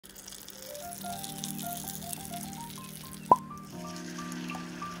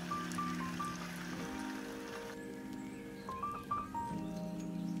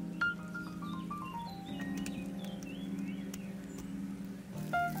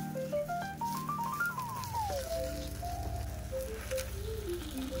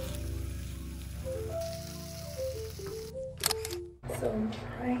So I'm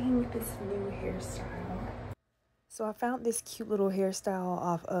trying this new hairstyle. So I found this cute little hairstyle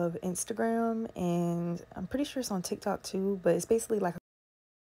off of Instagram, and I'm pretty sure it's on TikTok too, but it's basically like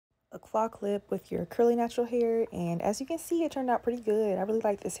a claw clip with your curly natural hair, and as you can see, it turned out pretty good. I really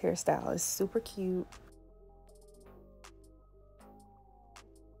like this hairstyle. It's super cute.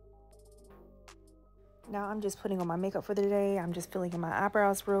 Now I'm just putting on my makeup for the day. I'm just filling in my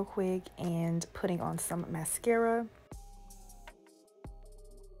eyebrows real quick and putting on some mascara.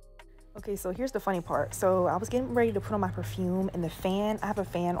 Okay, so here's the funny part. So I was getting ready to put on my perfume, and the fan, I have a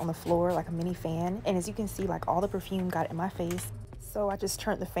fan on the floor, like a mini fan, and as you can see, like all the perfume got in my face. So I just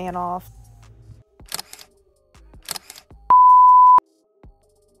turned the fan off.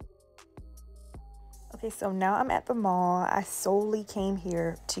 Okay, so now I'm at the mall. I solely came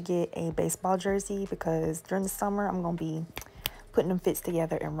here to get a baseball jersey because during the summer I'm gonna be putting them fits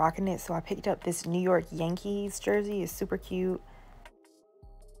together and rocking it. So I picked up this New York Yankees jersey. It's super cute.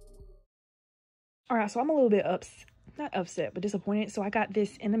 All right, so I'm a little bit not upset, but disappointed. So I got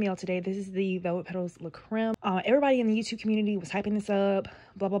this in the mail today. This is the Velvet Petals Le Creme. Everybody in the YouTube community was hyping this up,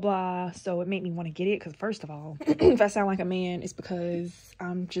 blah, blah, blah. So it made me want to get it because first of all, if I sound like a man, it's because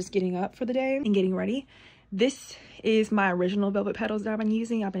I'm just getting up for the day and getting ready. This is my original Velvet Petals that I've been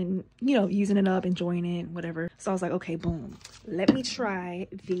using. I've been, you know, using it up, enjoying it, whatever. So I was like, okay, boom. Let me try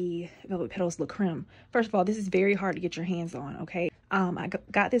the Velvet Petals Le Creme. First of all, this is very hard to get your hands on, okay? I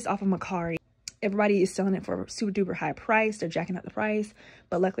got this off of Macari. Everybody is selling it for a super duper high price. They're jacking up the price,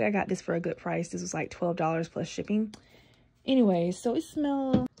 but luckily I got this for a good price. This was like $12 plus shipping. Anyways, so it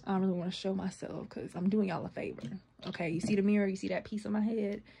smells, I don't really want to show myself because I'm doing y'all a favor. Okay, you see the mirror, you see that piece on my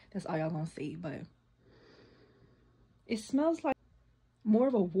head? That's all y'all gonna see, but it smells like more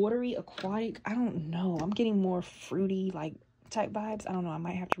of a watery, aquatic, I don't know. I'm getting more fruity, like type vibes. I don't know, I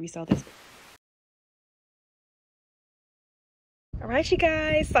might have to resell this. All right, you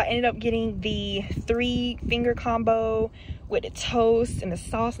guys, so I ended up getting the 3-finger combo with the toast and the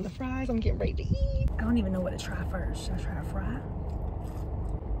sauce and the fries. I'm getting ready to eat. I don't even know what to try first. Should I try a fry?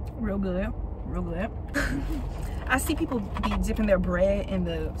 Real good, real good. I see people be dipping their bread in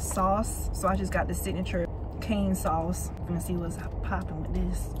the sauce, so I just got the signature cane sauce. I'm gonna see what's popping with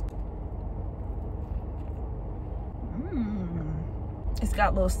this. It's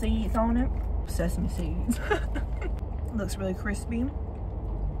got little seeds on it, sesame seeds. Looks really crispy.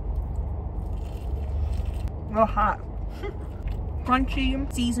 Real hot.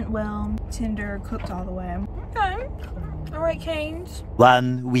 Crunchy, seasoned well, tender, cooked all the way. Okay. All right, canes.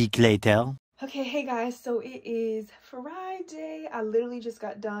 1 week later. Okay, hey guys, so it is Friday. I literally just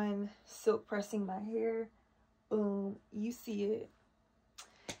got done silk pressing my hair. Boom, you see it.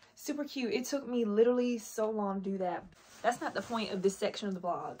 Super cute. It took me literally so long to do that. That's not the point of this section of the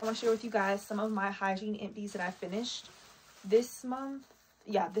vlog. I want to share with you guys some of my Hygiene empties that I finished this month.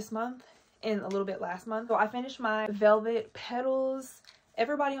 Yeah, this month and a little bit last month. So I finished my Velvet Petals.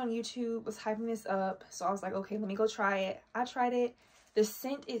 Everybody on YouTube was hyping this up, so I was like, okay, let me go try it. I tried it. The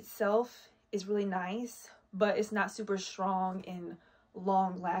scent itself is really nice, but it's not super strong and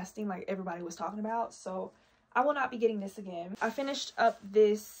long lasting like everybody was talking about, so I will not be getting this again. I finished up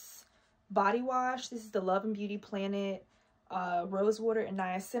this body wash. This is the Love and Beauty Planet rose water and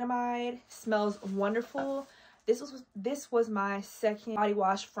niacinamide. Smells wonderful. This was my second body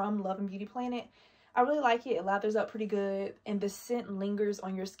wash from Love and Beauty Planet. I really like it. It lathers up pretty good, and the scent lingers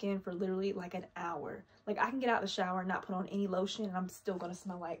on your skin for literally like an hour. Like I can get out of the shower and not put on any lotion and I'm still gonna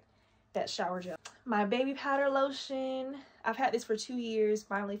smell like that shower gel. My baby powder lotion, I've had this for 2 years.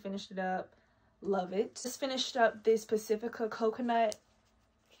 Finally finished it up. Love it. Just finished up this Pacifica coconut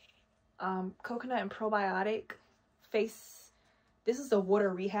and probiotic face. This is the water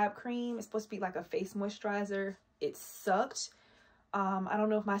rehab cream. It's supposed to be like a face moisturizer. It sucked. I don't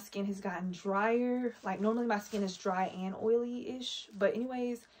know if my skin has gotten drier. Like normally my skin is dry and oily-ish, but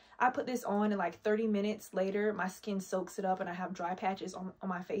anyways, I put this on and like 30 minutes later my skin soaks it up and I have dry patches on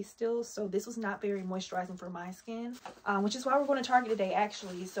my face still. So this was not very moisturizing for my skin, which is why we're going to Target today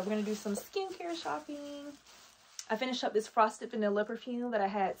actually. So we're going to do some skincare shopping. I finished up this Frosted Vanilla perfume that I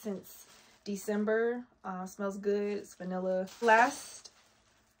had since December. Smells good. It's vanilla. Last,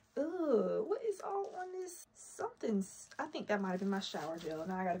 what is all on this? Something's, I think that might have been my shower gel.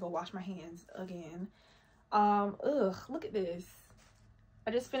 Now I gotta go wash my hands again. Look at this. I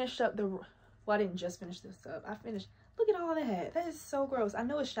just finished up the Well, I didn't just finish this up. I finished. Look at all that. That is so gross. I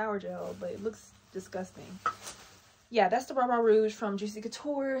know it's shower gel, but it looks disgusting. Yeah, that's the Raw Rouge from Juicy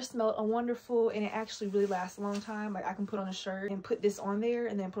Couture. Smelled wonderful, and it actually really lasts a long time. Like, I can put on a shirt and put this on there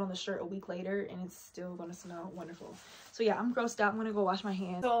and then put on the shirt a week later, and it's still going to smell wonderful. So yeah, I'm grossed out. I'm going to go wash my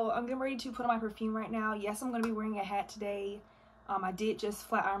hands. So I'm getting ready to put on my perfume right now. Yes, I'm going to be wearing a hat today. I did just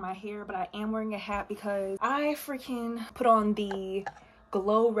flat iron my hair, but I am wearing a hat because I freaking put on the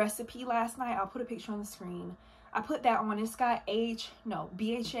Glow recipe last night. I'll put a picture on the screen. I put that on. It's got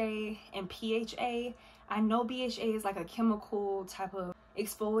BHA and PHA. I know BHA is like a chemical type of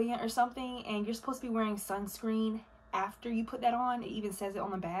exfoliant or something, and you're supposed to be wearing sunscreen after you put that on. It even says it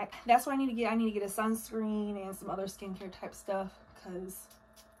on the back. That's what I need to get. I need to get a sunscreen and some other skincare type stuff because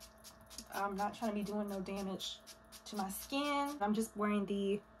I'm not trying to be doing no damage to my skin. I'm just wearing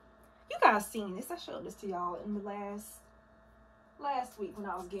the, you guys seen this. I showed this to y'all in the last week when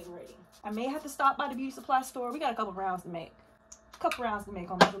I was getting ready. I may have to stop by the beauty supply store. We got a couple rounds to make. On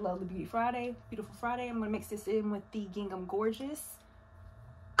the lovely beautiful Friday. I'm gonna mix this in with the Gingham Gorgeous.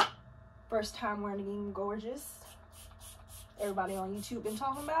 First time wearing the Gingham Gorgeous. Everybody on YouTube been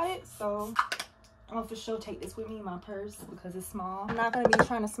talking about it, so I'm gonna for sure take this with me in my purse because it's small. I'm not gonna be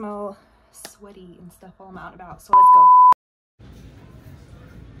trying to smell sweaty and stuff while I'm out and about, so let's go.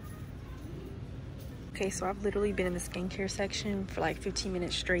 Okay, so I've literally been in the skincare section for like 15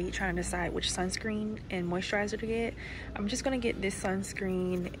 minutes straight trying to decide which sunscreen and moisturizer to get. I'm just gonna get this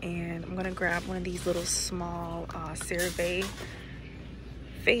sunscreen, and I'm gonna grab one of these little small CeraVe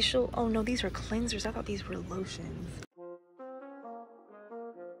facial. Oh no, these are cleansers. I thought these were lotions.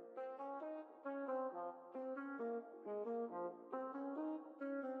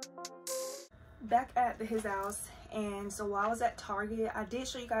 Back at the his house, and so while I was at Target, I did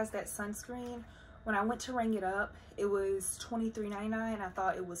show you guys that sunscreen. When I went to ring it up, it was $23.99. I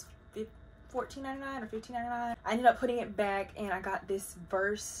thought it was $14.99 or $15.99. I ended up putting it back, and I got this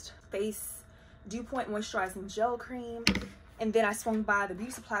Burst Face Dew Point Moisturizing Gel Cream. And then I swung by the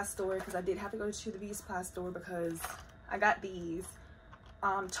beauty supply store because I did have to go to the beauty supply store because I got these.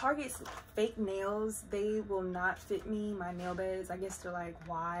 Target's fake nails, they will not fit me, my nail beds. I guess they're like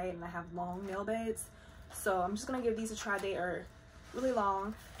wide and I have long nail beds. So I'm just gonna give these a try. They are really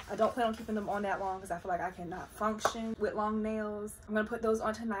long. I don't plan on keeping them on that long because I feel like I cannot function with long nails. I'm gonna put those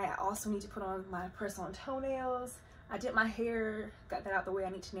on tonight. I also need to put on my press-on toenails. I did my hair, got that out the way. I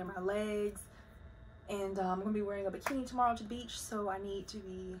need to nail my legs. And I'm gonna be wearing a bikini tomorrow to the beach, so I need to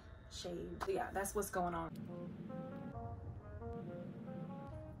be shaved. But yeah, that's what's going on.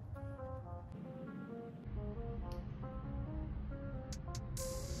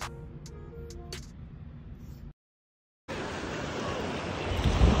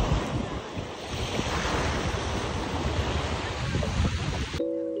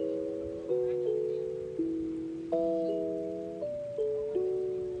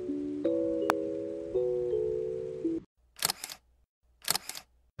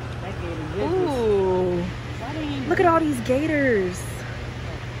 Ooh, look at all these gators.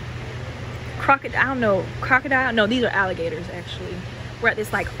 Crocodile, I don't know, crocodile? No, these are alligators actually. We're at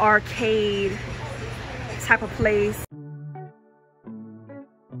this like arcade type of place.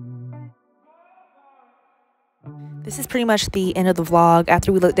 This is pretty much the end of the vlog.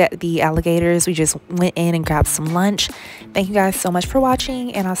 After we looked at the alligators, we just went in and grabbed some lunch. Thank you guys so much for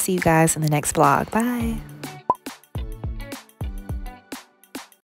watching, and I'll see you guys in the next vlog. Bye.